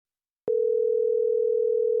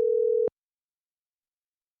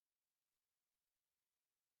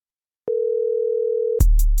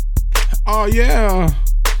Oh yeah.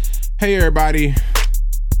 Hey everybody.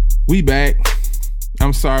 We back.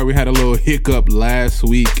 I'm sorry we had a little hiccup last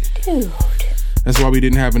week. Dude. That's why we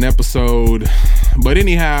didn't have an episode. But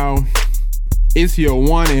anyhow, it's your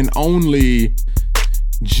one and only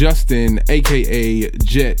Justin, aka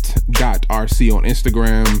Jet.RC on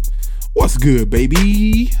Instagram. What's good,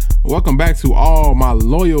 baby? Welcome back to all my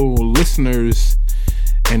loyal listeners,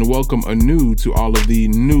 and welcome anew to all of the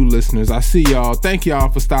new listeners. I see y'all. Thank y'all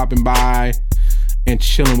for stopping by and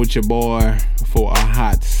chilling with your boy for a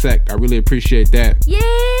hot sec. I really appreciate that. Yeah.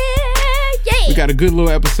 We got a good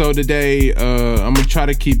little episode today. I'm gonna try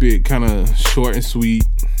to keep it kind of short and sweet.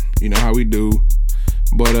 You know how we do.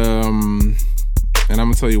 But and I'm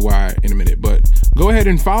gonna tell you why in a minute. But go ahead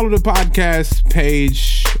and follow the podcast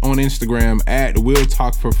page on Instagram at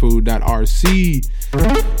willtalkforfood.rc,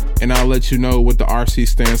 and I'll let you know what the RC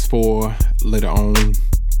stands for later on.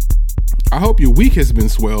 I hope your week has been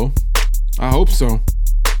swell. I hope so.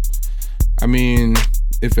 I mean,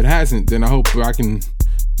 if it hasn't, then I hope I can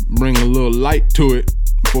bring a little light to it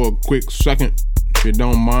for a quick second, if you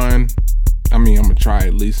don't mind. I mean, I'm gonna try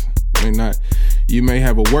at least. I mean, not. You may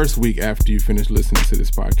have a worse week after you finish listening to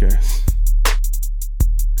this podcast,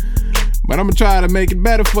 but I'm gonna try to make it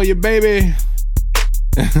better for you, baby.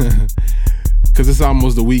 Cause it's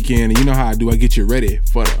almost the weekend, and you know how I do. I get you ready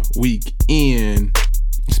for the weekend.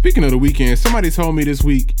 Speaking of the weekend, somebody told me this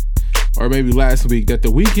week, or maybe last week, that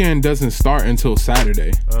the weekend doesn't start until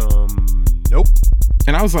Saturday. Nope.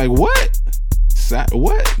 And I was like, what?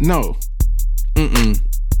 What? No. I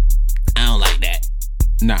don't like that.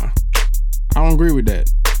 Nah. I don't agree with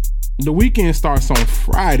that. The weekend starts on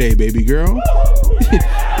Friday, baby girl.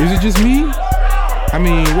 Is it just me? I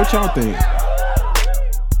mean, what y'all think?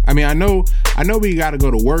 I mean, I know we gotta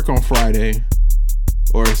go to work on Friday.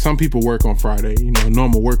 Or some people work on Friday. You know,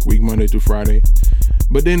 normal work week, Monday through Friday.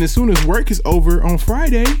 But then as soon as work is over on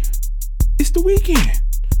Friday, it's the weekend.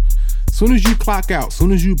 Soon as you clock out,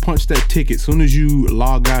 soon as you punch that ticket, soon as you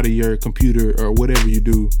log out of your computer or whatever you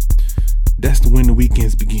do, that's when the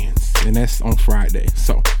weekends begins, and that's on Friday.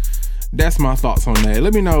 So that's my thoughts on that.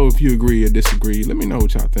 Let me know if you agree or disagree. Let me know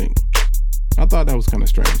what y'all think. I thought that was kind of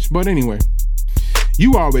strange, but anyway,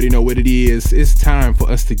 you already know what it is. It's time for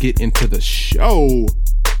us to get into the show,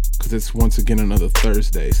 because it's once again another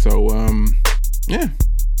Thursday. So yeah,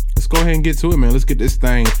 let's go ahead and get to it, man. Let's get this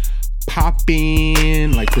thing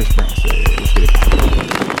popping, like Chris Brown said. Let's get it popping.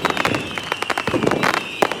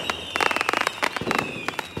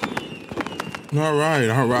 All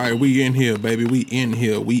right. We in here, baby. We in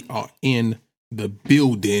here. We are in the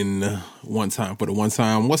building. One time for the one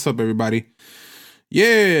time. What's up, everybody?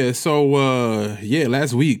 Yeah. So,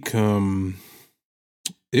 last week,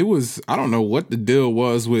 it was, I don't know what the deal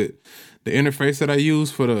was with the interface that I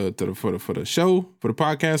use for the show, for the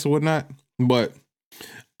podcast or whatnot, but,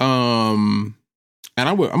 and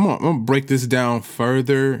I'm gonna break this down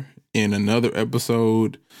further in another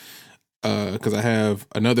episode, because I have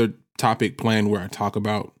another topic planned where I talk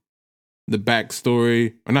about the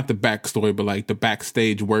backstory, or not the backstory, but like the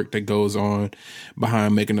backstage work that goes on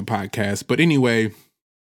behind making the podcast. But anyway,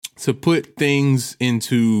 to put things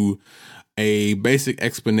into a basic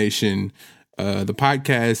explanation, the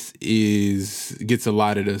podcast gets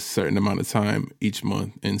allotted a certain amount of time each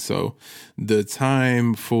month, and so the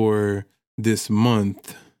time for this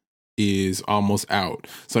month is almost out.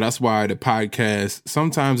 So that's why the podcast,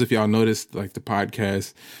 sometimes if y'all notice, like the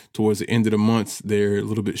podcast towards the end of the months, they're a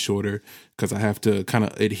little bit shorter, because I have to kind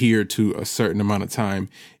of adhere to a certain amount of time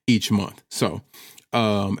each month. So,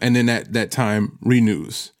 and then that time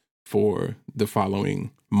renews for the following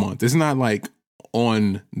month. It's not like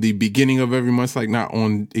on the beginning of every month, like not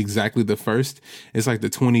on exactly the first. It's like the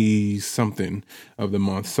 20 something of the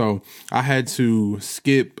month. So I had to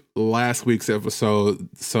skip last week's episode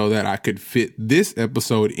so that I could fit this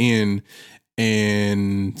episode in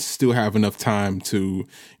and still have enough time to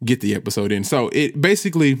get the episode in. So it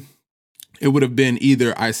would have been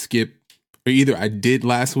either I did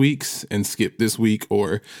last week's and skipped this week,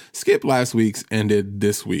 or skip last week's and did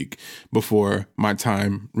this week before my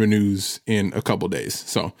time renews in a couple days.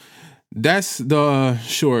 So that's the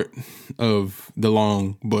short of the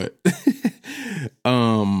long, but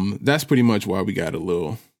that's pretty much why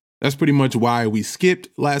that's pretty much why we skipped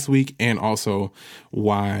last week, and also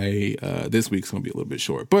why this week's gonna be a little bit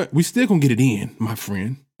short. But we still gonna get it in, my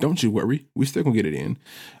friend. Don't you worry. We still gonna get it in.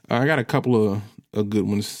 I got a couple of good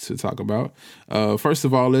ones to talk about. First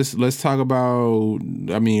of all, let's talk about,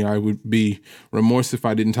 I mean, I would be remorse if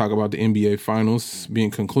I didn't talk about the NBA Finals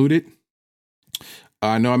being concluded.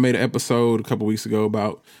 I know I made an episode a couple weeks ago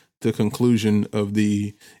about the conclusion of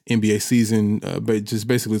the NBA season, but just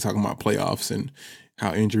basically talking about playoffs and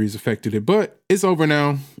how injuries affected it. But it's over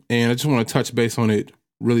now, and I just want to touch base on it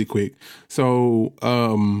really quick. So,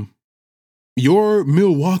 your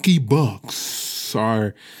Milwaukee Bucks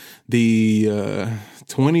are the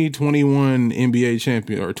 2021 NBA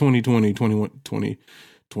champion, or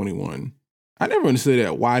 2020-2021. I never understood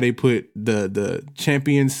that, why they put the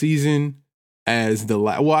champion season as the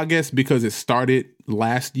well, I guess because it started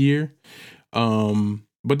last year.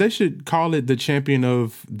 But they should call it the champion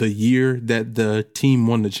of the year that the team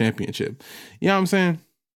won the championship. You know what I'm saying?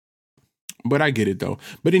 But I get it though.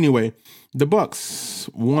 But anyway, the Bucks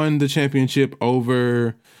won the championship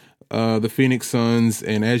over the Phoenix Suns,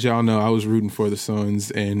 and as y'all know, I was rooting for the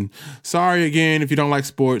Suns. And sorry again if you don't like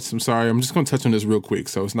sports. I'm sorry. I'm just gonna touch on this real quick,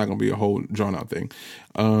 so it's not gonna be a whole drawn out thing.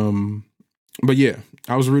 But yeah,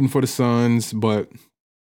 I was rooting for the Suns, but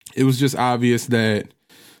it was just obvious that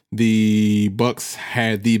the Bucks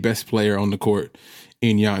had the best player on the court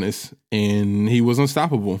in Giannis, and he was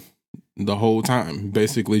unstoppable the whole time,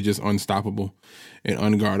 basically just unstoppable and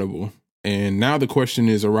unguardable. And now the question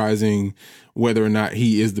is arising whether or not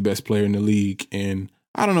he is the best player in the league. And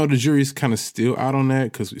I don't know, the jury's kind of still out on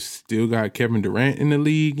that because we still got Kevin Durant in the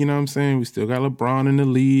league. You know what I'm saying? We still got LeBron in the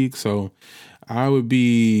league. So I would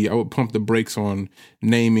pump the brakes on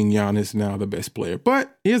naming Giannis now the best player.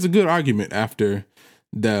 But he has a good argument after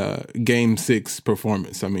the Game 6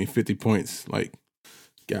 performance. I mean, 50 points, like,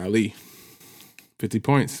 golly, 50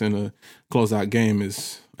 points in a closeout game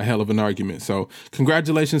is a hell of an argument. So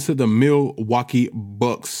congratulations to the Milwaukee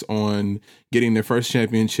Bucks on getting their first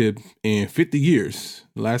championship in 50 years.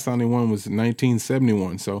 The last time they won was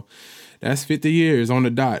 1971. So that's 50 years on the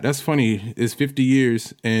dot. That's funny. It's 50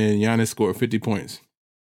 years and Giannis scored 50 points.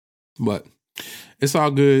 But it's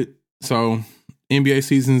all good. So NBA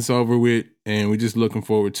season's over with, and we're just looking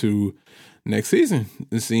forward to next season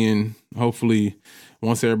and seeing, hopefully,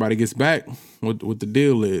 once everybody gets back, what the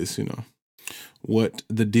deal is, what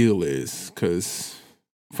the deal is. Because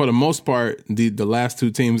for the most part, the last two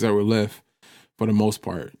teams that were left, for the most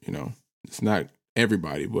part, it's not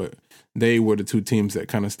everybody, but they were the two teams that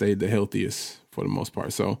kind of stayed the healthiest for the most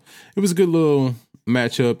part. So it was a good little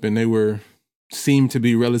matchup, and they seemed to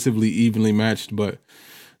be relatively evenly matched, but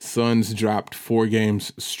Suns dropped 4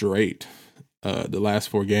 games straight, the last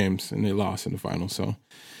 4 games, and they lost in the finals. So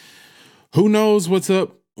who knows what's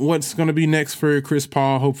up, what's going to be next for Chris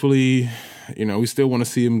Paul. Hopefully, we still want to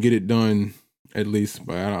see him get it done at least,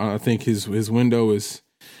 but I think his window is,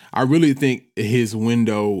 I really think his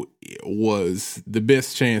window was, the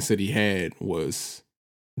best chance that he had was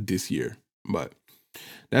this year, but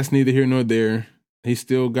that's neither here nor there. He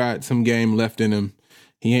still got some game left in him.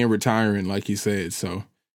 He ain't retiring like he said, so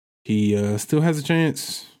he still has a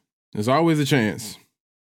chance. There's always a chance.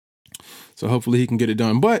 So hopefully he can get it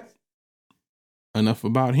done. But enough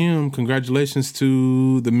about him. Congratulations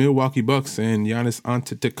to the Milwaukee Bucks and Giannis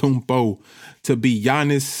Antetokounmpo. To be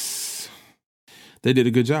Giannis, they did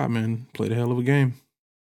a good job, man. Played a hell of a game.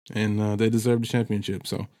 And they deserved the championship.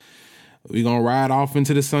 So we're going to ride off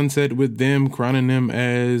into the sunset with them, crowning them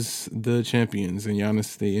as the champions. And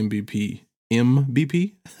Giannis, the MVP.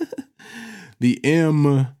 MVP? The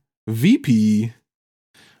MVP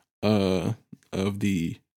of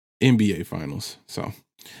the NBA Finals. So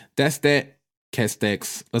that's that. Cat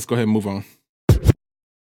Stacks. Let's go ahead and move on.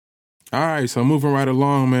 All right, so moving right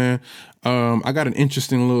along, man. I got an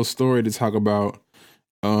interesting little story to talk about.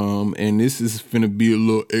 And this is finna be a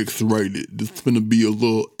little X-rated. This is finna be a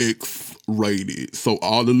little X-rated. So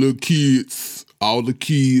all the little kids,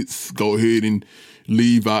 go ahead and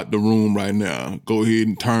leave out the room right now. Go ahead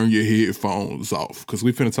and turn your headphones off, because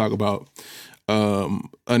we finna talk about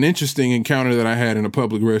an interesting encounter that I had in a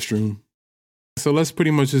public restroom. So let's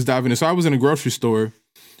pretty much just dive in. So I was in a grocery store,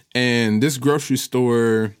 and this grocery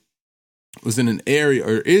store was in an area,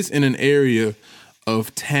 or is in an area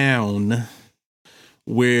of town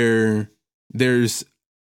where there's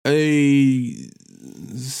a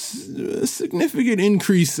significant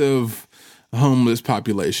increase of homeless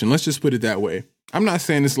population. Let's just put it that way. I'm not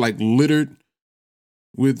saying it's like littered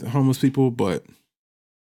with homeless people, but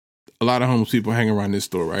a lot of homeless people hang around this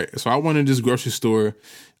store, right? So I went to this grocery store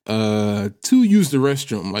to use the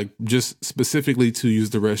restroom, like just specifically to use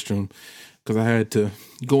the restroom, because I had to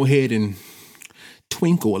go ahead and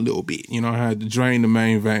twinkle a little bit. I had to drain the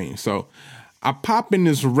main vein. So I pop in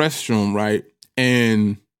this restroom, right?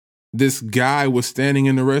 And this guy was standing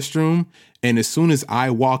in the restroom. And as soon as I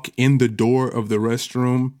walk in the door of the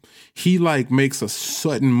restroom, he makes a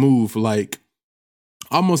sudden move, like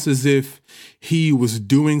almost as if he was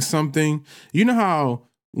doing something. You know how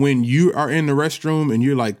when you are in the restroom and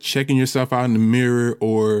you're like checking yourself out in the mirror,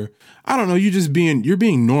 or I don't know, you're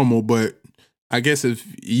being normal, but I guess if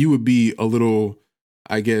you would be a little,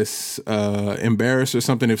 I guess, embarrassed or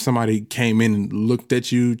something if somebody came in and looked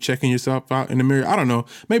at you checking yourself out in the mirror. I don't know.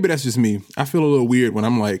 Maybe that's just me. I feel a little weird when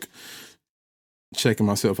I'm like checking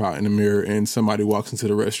myself out in the mirror and somebody walks into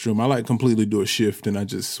the restroom. I like completely do a shift and I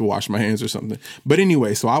just wash my hands or something. But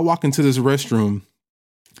anyway, so I walk into this restroom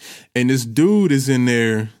and this dude is in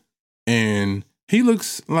there and he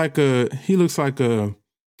looks like a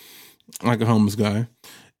homeless guy.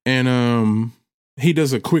 And he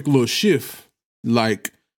does a quick little shift.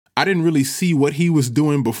 Like, I didn't really see what he was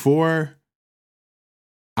doing before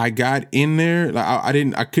I got in there. Like,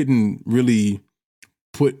 I couldn't really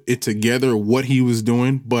put it together what he was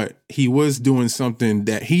doing, but he was doing something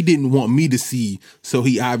that he didn't want me to see. So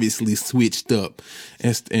he obviously switched up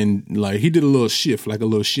and like he did a little shift, like a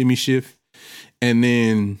little shimmy shift. And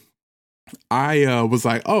then I was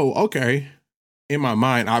like, oh, okay. In my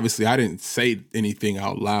mind, obviously I didn't say anything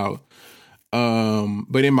out loud.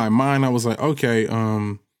 But in my mind I was like, okay,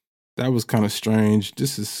 that was kind of strange.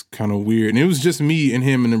 This is kind of weird. And it was just me and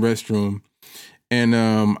him in the restroom. And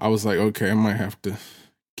I was like, okay, I might have to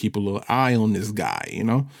keep a little eye on this guy, you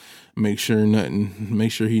know, make sure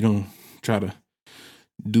he don't try to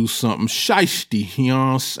do something shiesty, you know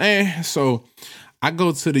what I'm saying? So I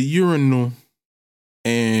go to the urinal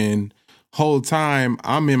and whole time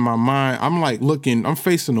I'm in my mind, I'm like looking, I'm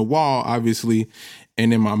facing the wall, obviously.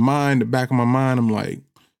 And in my mind, the back of my mind,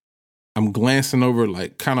 I'm glancing over,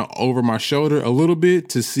 like kind of over my shoulder a little bit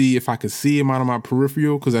to see if I could see him out of my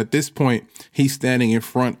peripheral. Cause at this point he's standing in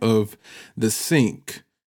front of the sink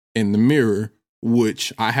in the mirror,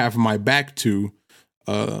 which I have my back to,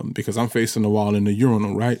 because I'm facing the wall in the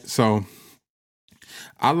urinal. Right. So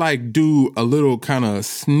I like do a little kind of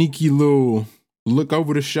sneaky little look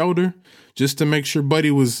over the shoulder just to make sure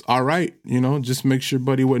Buddy was all right. You know, just make sure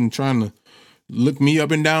Buddy wasn't trying to look me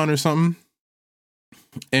up and down or something.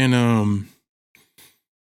 And,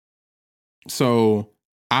 so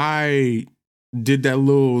I did that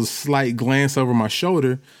little slight glance over my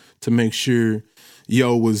shoulder to make sure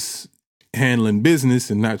Yo was handling business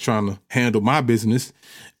and not trying to handle my business.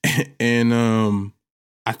 And,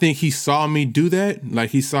 I think he saw me do that.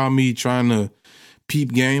 Like he saw me trying to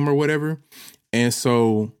peep game or whatever. And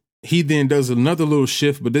so he then does another little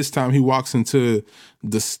shift, but this time he walks into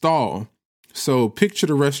the stall. So picture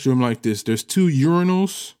the restroom like this. There's 2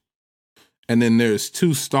 urinals and then there's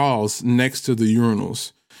 2 stalls next to the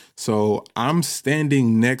urinals. So I'm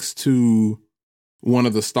standing next to one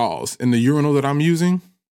of the stalls. In the urinal that I'm using,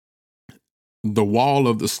 the wall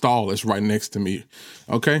of the stall is right next to me.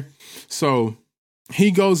 Okay. So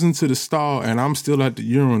he goes into the stall and I'm still at the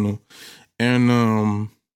urinal. And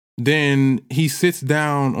then he sits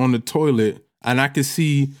down on the toilet and I can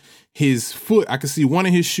see his foot. I can see one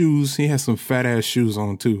of his shoes. He has some fat ass shoes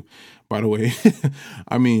on too, by the way.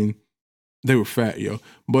 I mean, they were fat, yo.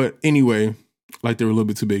 But anyway, like they were a little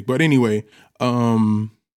bit too big. But anyway,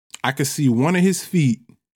 I could see one of his feet,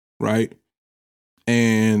 right?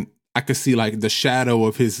 And I could see like the shadow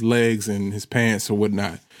of his legs and his pants or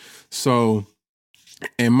whatnot. So,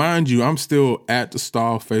 and mind you, I'm still at the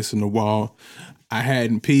stall facing the wall. I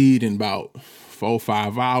hadn't peed in about 4 or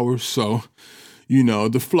 5 hours. So, you know,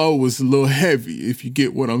 the flow was a little heavy, if you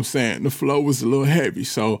get what I'm saying. The flow was a little heavy.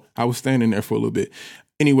 So I was standing there for a little bit.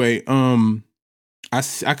 Anyway,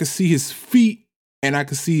 I could see his feet and I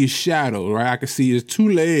could see his shadow, right? I could see his 2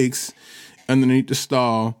 legs underneath the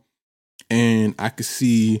stall. And I could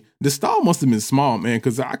see the stall must have been small, man,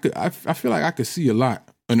 because I feel like I could see a lot.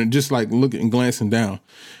 And just like looking and glancing down.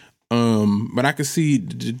 But I could see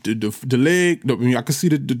the leg, I could see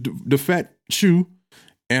the fat shoe,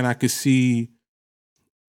 and I could see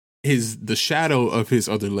the shadow of his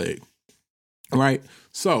other leg. Right?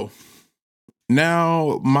 So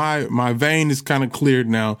now my vein is kind of cleared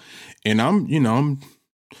now, and I'm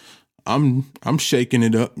shaking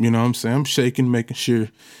it up, you know what I'm saying? I'm shaking, making sure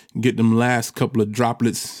get them last couple of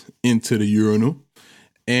droplets into the urinal.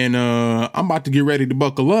 And I'm about to get ready to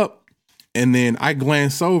buckle up. And then I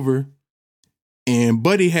glance over and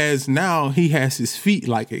Buddy has his feet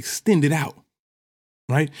like extended out.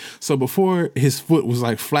 Right. So before his foot was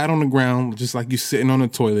like flat on the ground, just like you sitting on the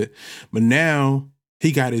toilet. But now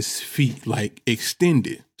he got his feet like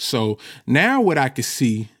extended. So now what I could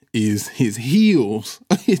see is his heels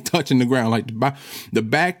touching the ground, like the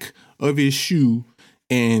back of his shoe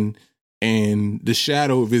and the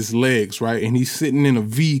shadow of his legs, right? And he's sitting in a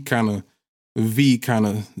V kind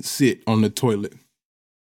of sit on the toilet.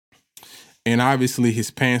 And obviously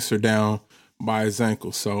his pants are down, by his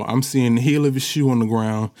ankle. So I'm seeing the heel of his shoe on the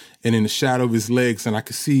ground and in the shadow of his legs, and I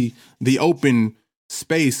could see the open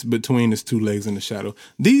space between his two legs in the shadow.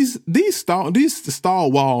 These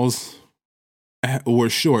stall walls were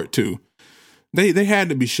short too. They had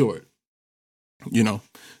to be short, you know,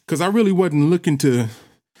 because I really wasn't looking to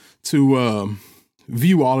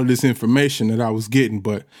view all of this information that I was getting,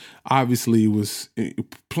 but obviously it was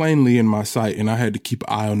plainly in my sight, and I had to keep an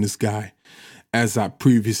eye on this guy, as I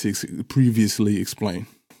previously explained.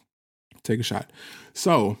 Take a shot.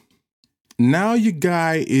 So now your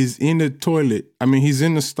guy is in the toilet. I mean, he's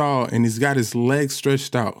in the stall and he's got his legs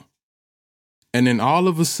stretched out. And then all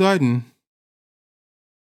of a sudden,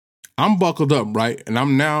 I'm buckled up, right? And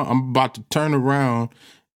I'm about to turn around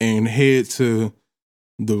and head to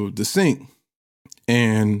the sink.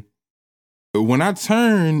 And when I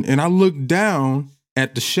turn and I look down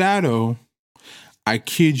at the shadow, I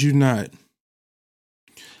kid you not,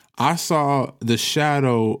 I saw the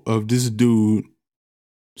shadow of this dude,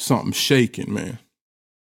 something shaking, man.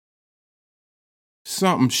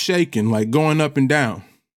 Something shaking, like going up and down,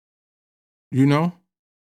 you know?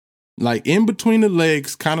 Like in between the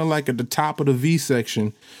legs, kind of like at the top of the V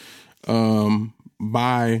section,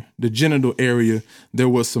 by the genital area, there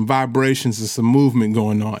was some vibrations and some movement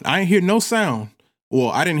going on. I didn't hear no sound. Well,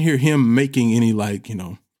 I didn't hear him making any, like, you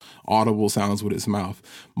know, audible sounds with his mouth,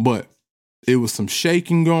 but it was some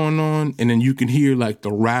shaking going on, and then you can hear like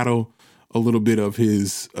the rattle a little bit of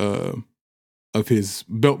his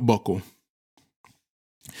belt buckle.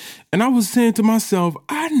 And I was saying to myself,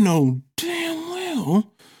 I know damn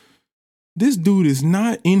well this dude is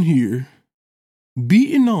not in here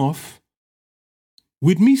beating off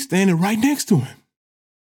with me standing right next to him.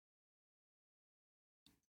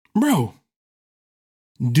 Bro,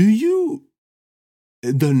 the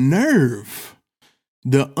nerve,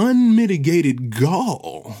 the unmitigated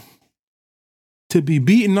gall to be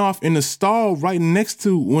beaten off in a stall right next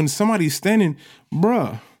to when somebody's standing,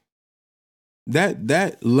 bruh.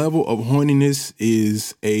 That level of horniness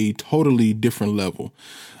is a totally different level,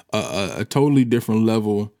 a totally different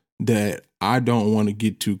level that I don't want to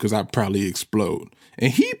get to, because I'd probably explode.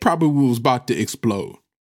 And he probably was about to explode.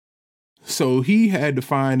 So he had to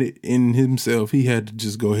find it in himself. He had to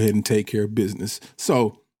just go ahead and take care of business.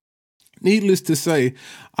 So needless to say,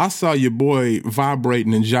 I saw your boy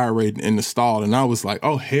vibrating and gyrating in the stall, and I was like,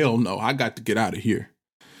 oh, hell no, I got to get out of here.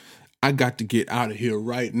 I got to get out of here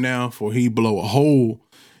right now before he blow a hole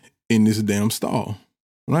in this damn stall,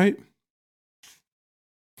 right?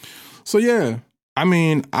 So yeah, I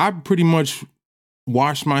mean, I pretty much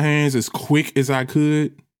washed my hands as quick as I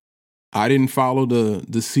could. I didn't follow the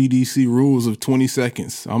CDC rules of 20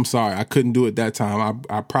 seconds. I'm sorry, I couldn't do it that time.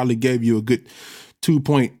 I probably gave you a good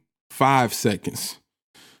 2.5 seconds.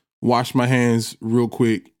 Washed my hands real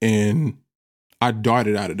quick, and I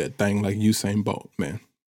darted out of that thing like Usain Bolt, man.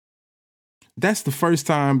 That's the first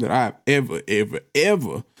time that I've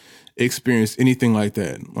ever experienced anything like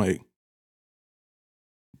that. Like,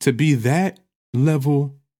 to be that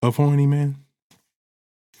level of horny, man,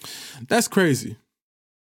 that's crazy.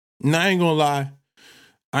 Now, I ain't gonna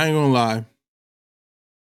lie.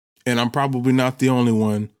 And I'm probably not the only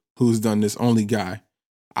one who's done this, only guy.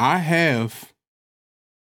 I have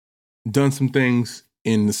done some things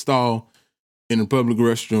in the stall in a public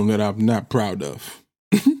restroom that I'm not proud of.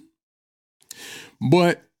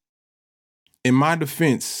 But in my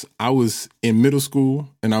defense, I was in middle school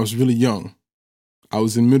and I was really young. I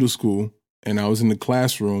was in middle school and I was in the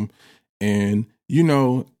classroom, and, you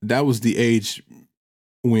know, that was the age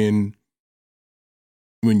when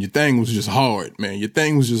your thing was just hard, man. Your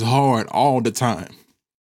thing was just hard all the time.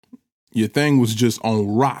 Your thing was just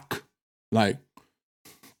on rock. Like,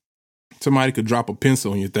 somebody could drop a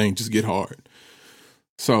pencil and your thing just get hard.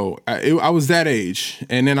 So I was that age.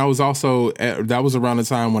 And then I was also, that was around the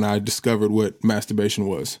time when I discovered what masturbation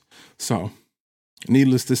was. So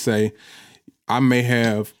needless to say, I may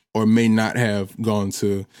have or may not have gone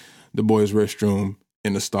to the boys' restroom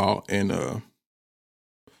in the stall and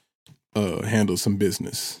handled some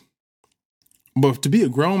business. But to be a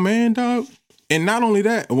grown man, dog, and not only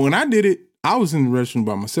that, when I did it, I was in the restroom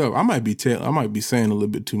by myself. I might be saying a little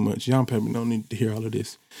bit too much. Y'all probably don't need to hear all of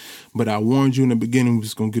this. But I warned you in the beginning, we're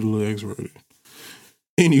just going to get a little X-rated.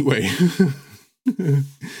 Anyway,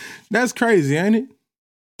 that's crazy, ain't it?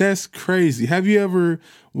 That's crazy. Have you ever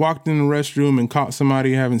walked in the restroom and caught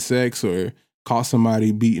somebody having sex, or caught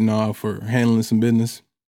somebody beating off or handling some business?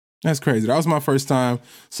 That's crazy. That was my first time.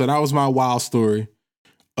 So that was my wild story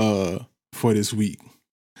for this week.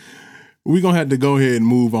 We're going to have to go ahead and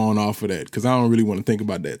move on off of that, because I don't really want to think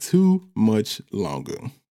about that too much longer.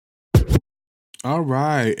 All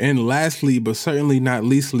right. And lastly, but certainly not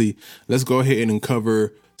leastly, let's go ahead and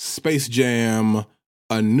cover Space Jam: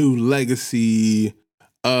 A New Legacy.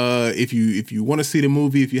 If you want to see the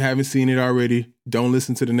movie, if you haven't seen it already, don't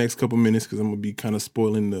listen to the next couple minutes because I'm gonna be kind of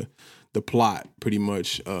spoiling the plot pretty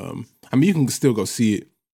much. I mean, you can still go see it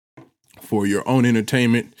for your own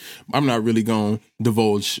entertainment. I'm not really gonna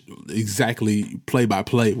divulge exactly play by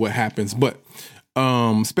play what happens, but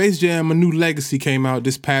Space Jam: A New Legacy came out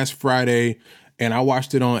this past Friday, and I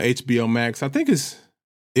watched it on HBO Max. I think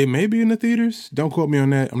it may be in the theaters. Don't quote me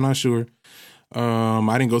on that. I'm not sure.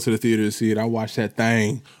 I didn't go to the theater to see it. I watched that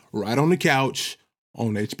thing right on the couch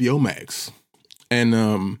on HBO Max.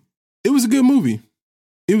 And it was a good movie.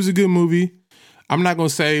 It was a good movie. I'm not gonna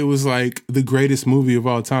say it was like the greatest movie of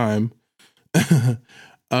all time.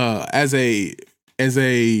 As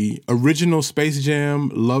a original Space Jam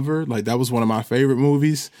lover, like that was one of my favorite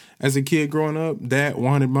movies as a kid growing up. That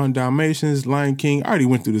 101 Dalmatians, Lion King. I already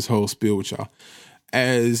went through this whole spiel with y'all.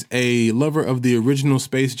 As a lover of the original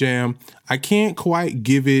Space Jam, I can't quite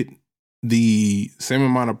give it the same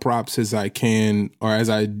amount of props as I can or as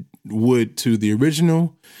I would to the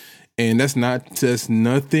original. And that's not just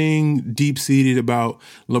nothing deep seated about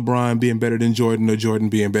LeBron being better than Jordan or Jordan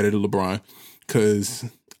being better than LeBron, because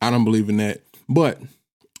I don't believe in that. But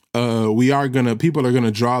people are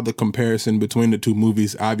gonna draw the comparison between the two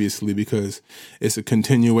movies, obviously, because it's a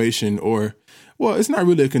continuation, or well, it's not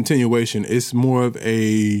really a continuation. It's more of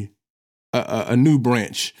a new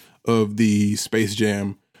branch of the Space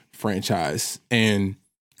Jam franchise. And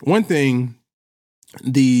one thing,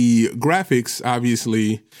 the graphics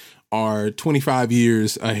obviously are 25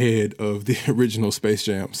 years ahead of the original Space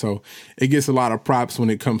Jam. So it gets a lot of props when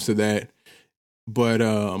it comes to that. But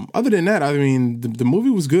other than that, I mean, the movie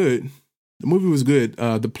was good. The movie was good.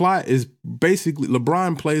 The plot is basically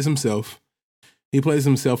LeBron plays himself. He plays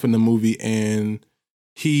himself in the movie, and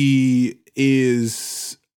he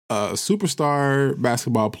is a superstar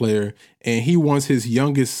basketball player, and he wants his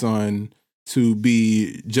youngest son to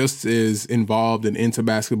be just as involved and into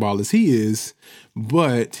basketball as he is,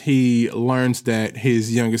 but he learns that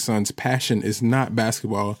his youngest son's passion is not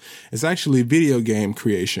basketball. It's actually video game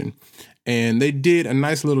creation. And they did a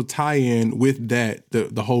nice little tie-in with that,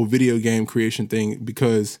 the whole video game creation thing,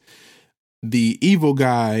 because the evil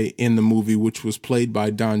guy in the movie, which was played by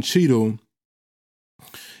Don Cheadle,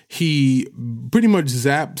 he pretty much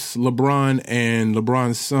zaps LeBron and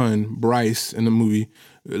LeBron's son, Bryce, in the movie,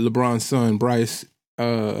 LeBron's son, Bryce,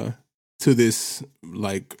 to this,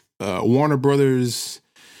 like, Warner Brothers,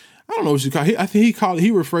 I don't know what you call it. I think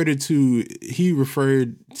he referred to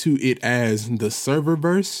it as the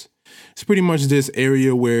serververse. It's pretty much this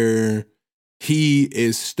area where he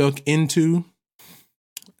is stuck into.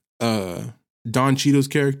 Don Cheadle's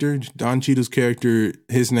character. Don Cheadle's character,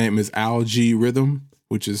 his name is Al G Rhythm,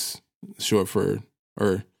 which is short for,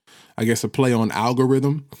 or I guess a play on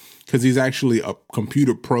algorithm, because he's actually a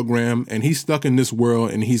computer program and he's stuck in this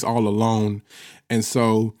world and he's all alone. And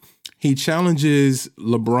so he challenges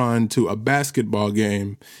LeBron to a basketball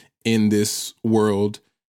game in this world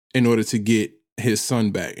in order to get his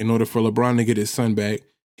son back. In order for LeBron to get his son back,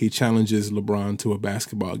 he challenges LeBron to a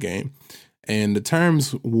basketball game. And the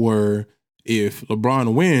terms were, if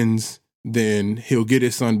LeBron wins, then he'll get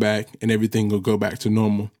his son back and everything will go back to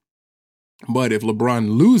normal. But if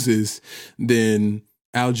LeBron loses, then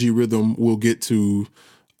Al G Rhythm will get to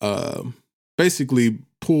basically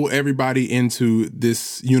pull everybody into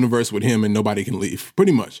this universe with him and nobody can leave,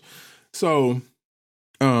 pretty much. So,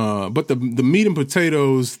 but the meat and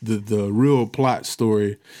potatoes, the real plot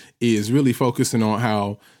story is really focusing on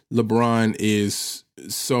how LeBron is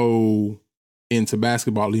so into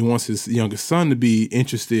basketball. He wants his youngest son to be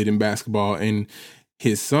interested in basketball, and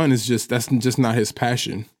his son is that's just not his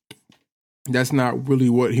passion. That's not really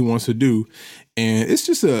what he wants to do. And it's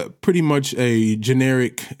just a pretty much a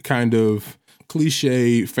generic kind of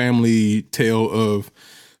cliche family tale of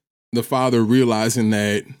the father realizing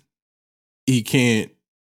that he can't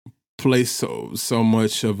place so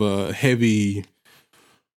much of a heavy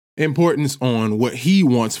importance on what he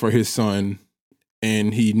wants for his son,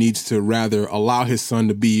 and he needs to rather allow his son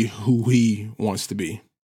to be who he wants to be.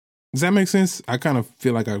 Does that make sense? I kind of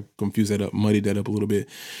feel like I confused that up, muddied that up a little bit.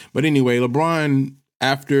 But anyway, LeBron,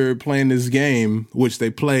 after playing this game, which they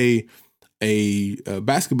play a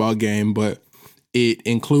basketball game, but it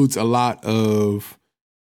includes a lot of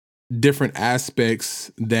different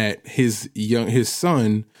aspects that his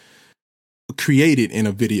son created in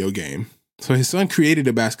a video game. So his son created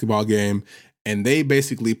a basketball game, and they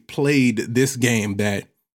basically played this game that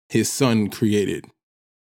his son created.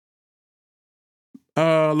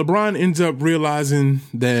 LeBron ends up realizing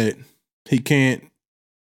that he can't,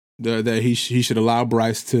 that he should allow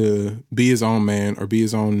Bryce to be his own man or be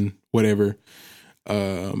his own whatever,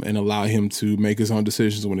 and allow him to make his own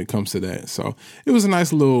decisions when it comes to that. So it was a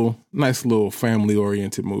nice little family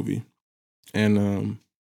oriented movie. And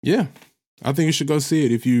yeah, I think you should go see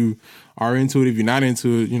it if you are into it. If you're not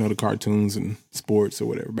into it, the cartoons and sports or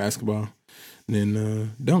whatever, basketball,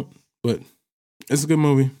 then don't. But it's a good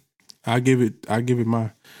movie. I give it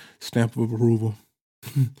my stamp of approval.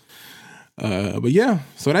 But yeah,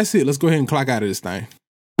 so that's it. Let's go ahead and clock out of this thing.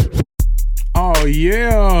 Oh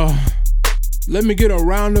yeah. Let me get a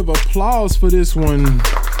round of applause for this one.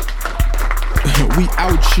 We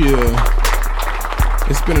out here.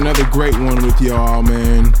 It's been another great one with y'all,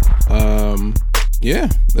 man. Yeah,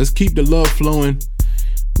 let's keep the love flowing.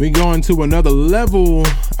 We going to another level.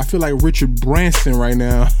 I feel like Richard Branson right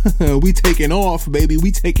now. We taking off, baby.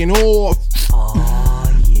 We taking off.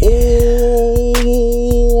 Oh,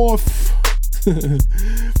 yeah. Off.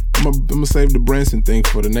 I'm gonna save the Branson thing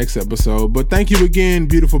for the next episode. But thank you again,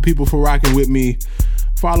 beautiful people, for rocking with me.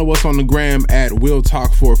 Follow us on the gram at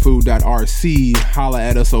willtalkforfood.rc. Holla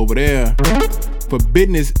at us over there. For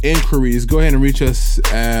business inquiries, go ahead and reach us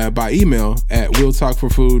by email at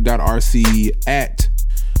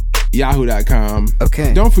willtalkforfood.rc@yahoo.com.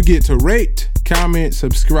 Okay. Don't forget to rate, comment,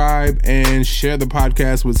 subscribe, and share the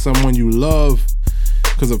podcast with someone you love.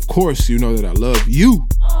 Because, of course, you know that I love you.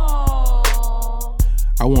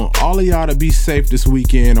 I want all of y'all to be safe this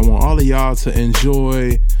weekend. I want all of y'all to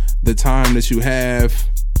enjoy the time that you have.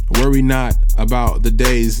 Worry not about the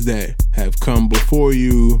days that have come before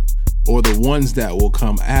you or the ones that will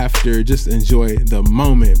come after. Just enjoy the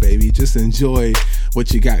moment, baby. Just enjoy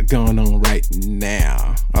what you got going on right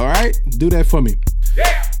now. All right? Do that for me.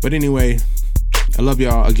 Yeah. But anyway, I love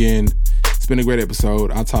y'all again. It's been a great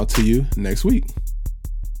episode. I'll talk to you next week.